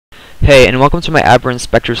Hey, and welcome to my Abberant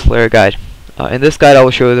Spectres Slayer guide. In this guide I will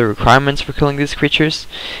show you the requirements for killing these creatures,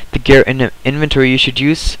 the gear and inventory you should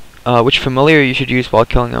use, which familiar you should use while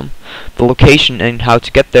killing them, the location and how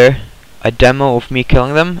to get there, a demo of me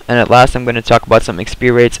killing them, and at last I'm going to talk about some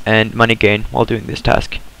XP rates and money gain while doing this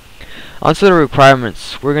task. On to the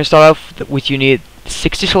requirements. We're going to start off with you need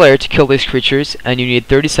 60 Slayer to kill these creatures, and you need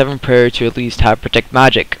 37 Prayer to at least have Protect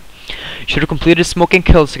Magic. You should have completed smoking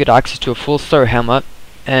kills to get access to a full Slayer helmet.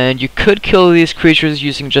 And you could kill these creatures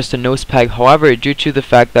using just a nose peg. However, due to the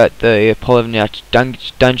fact that the Polyvniat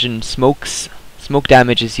dungeon smoke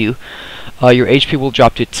damages you, your HP will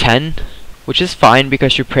drop to 10, which is fine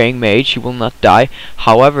because you're praying mage, you will not die.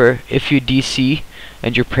 However, if you DC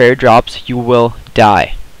and your prayer drops, you will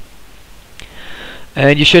die.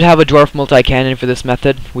 And you should have a dwarf multi-cannon for this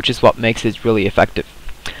method, which is what makes it really effective.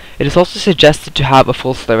 It is also suggested to have a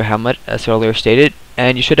full Slayer helmet, as earlier stated,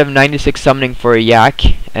 and you should have 96 summoning for a Yak,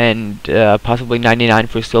 and possibly 99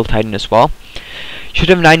 for Steel Titan as well. You should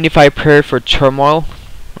have 95 prayer for Turmoil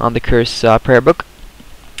on the Curse prayer book,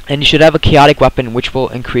 and you should have a chaotic weapon which will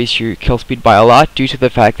increase your kill speed by a lot due to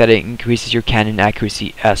the fact that it increases your cannon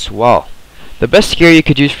accuracy as well. The best gear you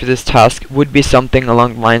could use for this task would be something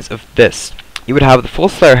along the lines of this. You would have the full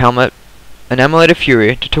Slayer helmet, an Emulated Fury,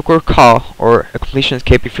 the Tukor Call, or a Completionist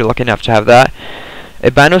Cape if you're lucky enough to have that,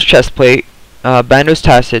 a Bandos chestplate, Bandos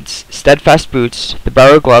Tassets, Steadfast Boots, the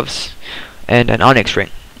Barrow Gloves, and an Onyx Ring.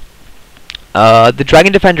 The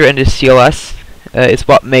Dragon Defender and the CLS is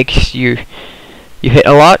what makes you hit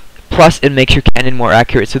a lot, plus it makes your cannon more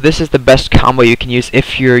accurate. So this is the best combo you can use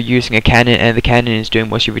if you're using a cannon and the cannon is doing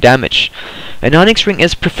most of your damage. An Onyx Ring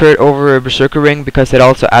is preferred over a Berserker Ring because it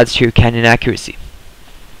also adds to your cannon accuracy.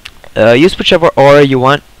 Use whichever aura you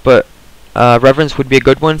want, but Reverence would be a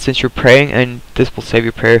good one since you're praying, and this will save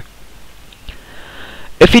your prayer.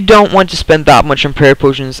 If you don't want to spend that much on prayer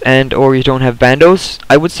potions and or you don't have bandos,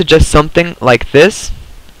 I would suggest something like this.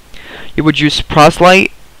 You would use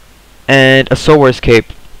Proselyte and a Sower's Cape,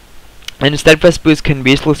 and the Steadfast Boots can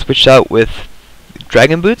be easily switched out with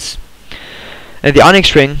Dragon Boots. And the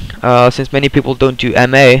Onyx Ring, since many people don't do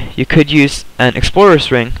MA, you could use an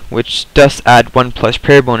Explorer's Ring, which does add 1+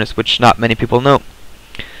 prayer bonus, which not many people know.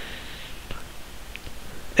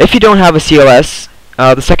 If you don't have a CLS,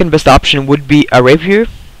 the second best option would be a Rapier,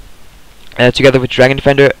 together with Dragon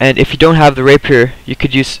Defender, and if you don't have the Rapier, you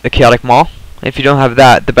could use a Chaotic Maul. If you don't have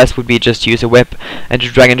that, the best would be just to use a Whip and a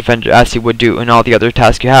Dragon Defender as you would do in all the other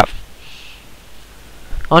tasks you have.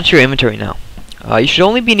 Onto your inventory now. You should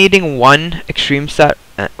only be needing one extreme set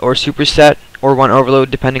or super set or one overload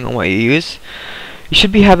depending on what you use. You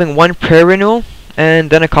should be having one prayer renewal and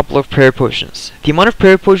then a couple of prayer potions. The amount of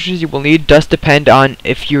prayer potions you will need does depend on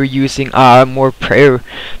if you're using a more prayer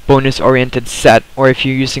bonus oriented set or if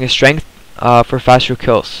you're using a strength for faster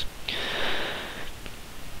kills.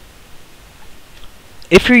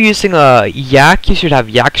 If you're using a Yak, you should have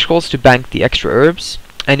Yak scrolls to bank the extra herbs,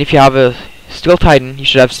 and if you have a Steel Titan, you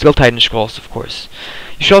should have Steel Titan scrolls, of course.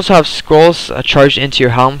 You should also have scrolls charged into your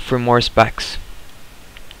helm for more specs.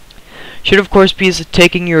 You should of course be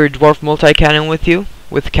taking your dwarf multi-cannon with you,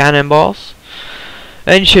 with cannonballs.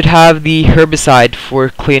 And you should have the herbicide for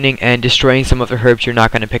cleaning and destroying some of the herbs you're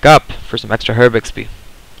not going to pick up, for some extra herb XP. You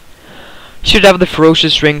should have the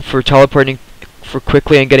Ferocious Ring for teleporting for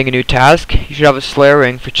quickly and getting a new task. You should have a Slayer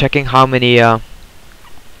Ring for checking how many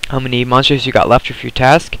monsters you got left for your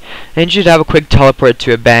task, and you should have a quick teleport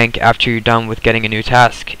to a bank after you're done with getting a new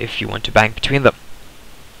task if you want to bank between them.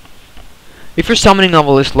 If your summoning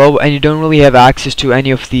level is low and you don't really have access to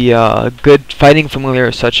any of the good fighting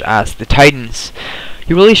familiars such as the Titans,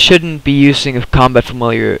 you really shouldn't be using a combat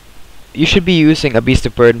familiar. You should be using a Beast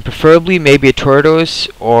of Burden, preferably maybe a Tortoise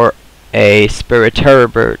or a Spirit Terror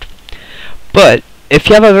Bird. But if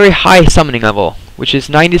you have a very high summoning level, which is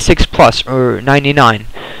 96+ or 99,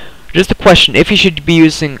 just a question if you should be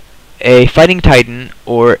using a Fighting Titan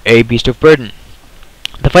or a Beast of Burden.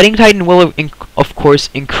 The Fighting Titan will of course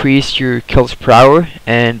increase your kills per hour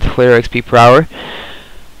and Slayer XP per hour,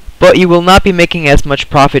 but you will not be making as much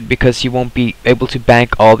profit because you won't be able to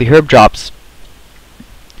bank all the herb drops.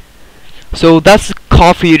 So that's a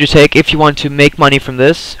call for you to take if you want to make money from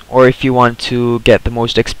this or if you want to get the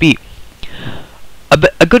most XP.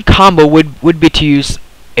 A good combo would be to use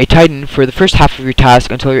a Titan for the first half of your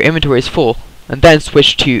task until your inventory is full, and then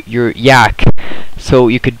switch to your Yak so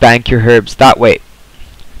you could bank your herbs that way.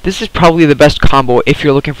 This is probably the best combo if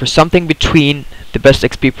you're looking for something between the best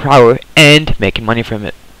XP per hour and making money from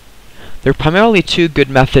it. There are primarily two good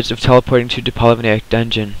methods of teleporting to the Polyvniat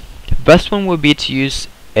dungeon. The best one would be to use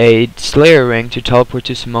a Slayer Ring to teleport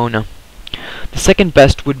to Simona. The second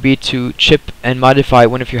best would be to chip and modify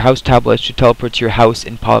one of your house tablets to teleport to your house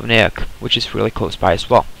in Palavniac, which is really close by as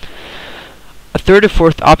well. A third or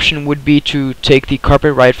fourth option would be to take the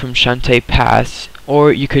carpet ride from Shantae Pass,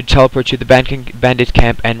 or you could teleport to the bandit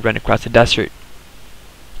camp and run across the desert.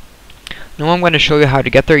 Now I'm going to show you how to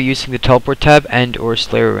get there using the teleport tab and or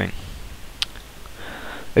Slayer ring.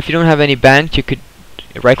 If you don't have any band, you could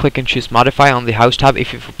right click and choose modify on the house tab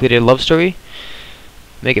if you've completed a love story.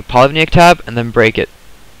 Make it Palavniac tab and then break it.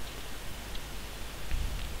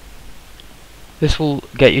 This will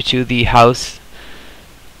get you to the house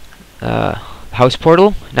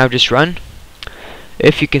portal. Now just run.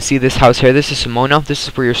 If you can see this house here, this is Simona. This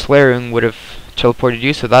is where your Slayer ring would have teleported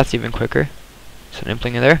you, so that's even quicker. So I'm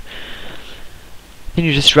playing it there. Then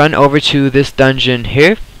you just run over to this dungeon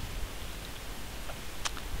here.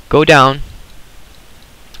 Go down.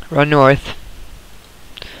 Run north.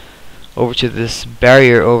 Over to this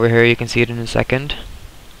barrier over here. You can see it in a second.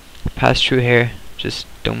 Pass through here. Just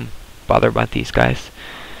don't bother about these guys.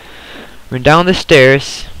 Run down the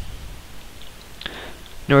stairs.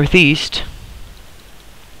 Northeast.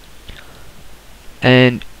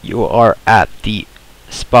 And you are at the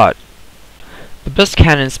spot. The best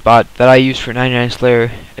cannon spot that I use for 99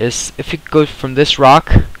 Slayer is if you go from this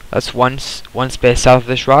rock, that's one space south of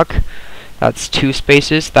this rock, that's 2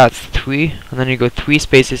 spaces, that's 3, and then you go 3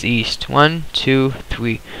 spaces east. 1, 2,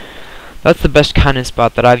 3. That's the best cannon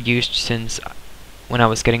spot that I've used since when I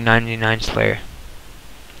was getting 99 Slayer.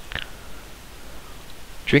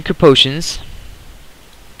 Drink your potions.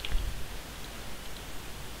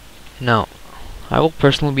 Now, I will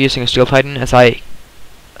personally be using a Steel Titan, as I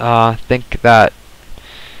think that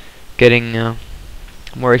getting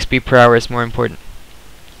more XP per hour is more important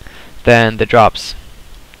than the drops.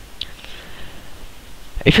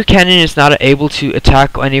 If your cannon is not able to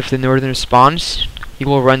attack any of the northern spawns, you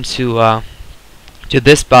will run to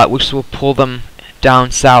this spot, which will pull them down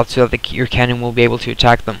south so that your cannon will be able to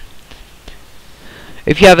attack them.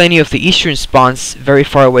 If you have any of the eastern spawns very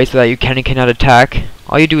far away so that your cannon cannot attack,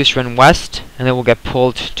 all you do is run west, and it will get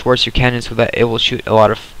pulled towards your cannon so that it will shoot a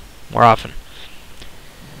lot more often.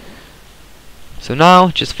 So now,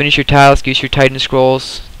 just finish your task, use your Titan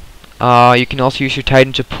scrolls. You can also use your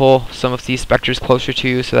Titan to pull some of these specters closer to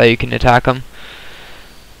you so that you can attack them.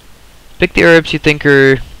 Pick the herbs you think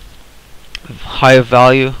are high of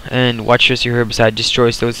value, and watch as your herbicide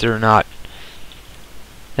destroys those that are not.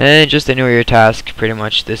 And just ignore your task, pretty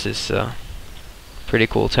much. This is a pretty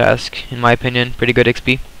cool task, in my opinion. Pretty good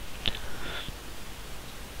XP.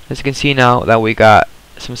 As you can see now that we got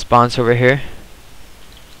some spawns over here.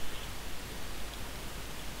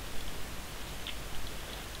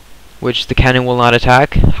 Which the cannon will not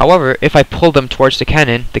attack. However, if I pull them towards the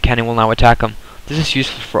cannon will now attack them. This is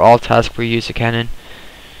useful for all tasks where you use a cannon.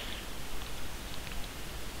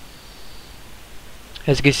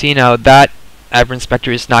 As you can see now, that Abberant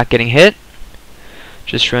Spectre is not getting hit.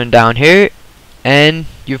 Just run down here, and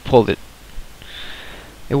you've pulled it.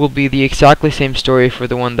 It will be the exactly same story for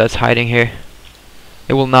the one that's hiding here.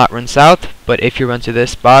 It will not run south, but if you run to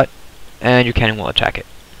this spot, and your cannon will attack it.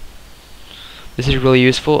 This is really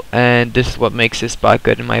useful, and this is what makes this spot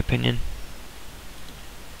good in my opinion.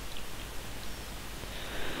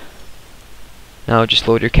 Now just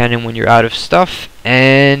load your cannon when you're out of stuff,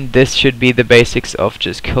 and this should be the basics of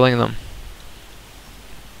just killing them.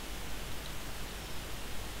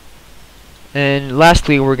 And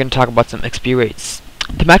lastly, we're going to talk about some XP rates.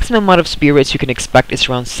 The maximum amount of XP rates you can expect is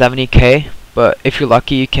around 70k, but if you're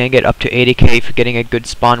lucky you can get up to 80k if you're getting a good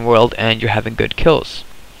spawn world and you're having good kills.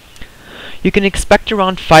 You can expect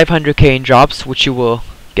around 500k in drops, which you will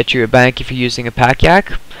get to your bank if you're using a pack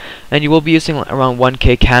yak, and you will be using around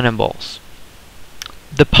 1k cannonballs.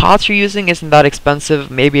 The pots you're using isn't that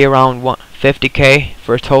expensive, maybe around 50k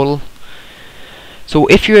for a total. So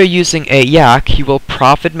if you're using a yak, you will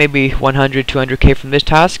profit maybe 100-200k from this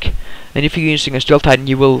task, and if you're using a Steel Titan,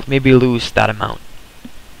 you will maybe lose that amount.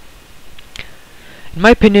 In my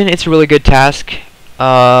opinion, it's a really good task.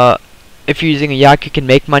 If you're using a yak, you can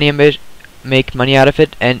make money out of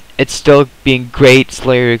it, and it's still being great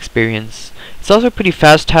Slayer experience. It's also a pretty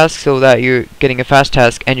fast task, so that you're getting a fast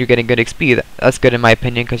task and you're getting good XP. That's good in my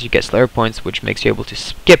opinion, because you get Slayer points, which makes you able to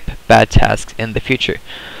skip bad tasks in the future.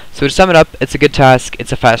 So to sum it up, it's a good task,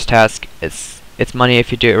 it's a fast task, it's money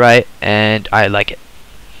if you do it right, and I like it.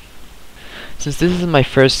 Since this is my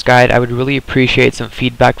first guide, I would really appreciate some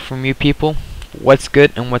feedback from you people. What's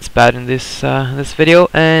good and what's bad in this video,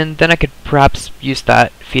 and then I could perhaps use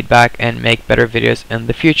that feedback and make better videos in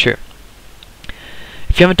the future.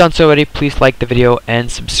 If you haven't done so already, please like the video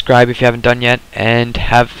and subscribe if you haven't done yet, and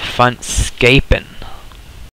have fun scaping.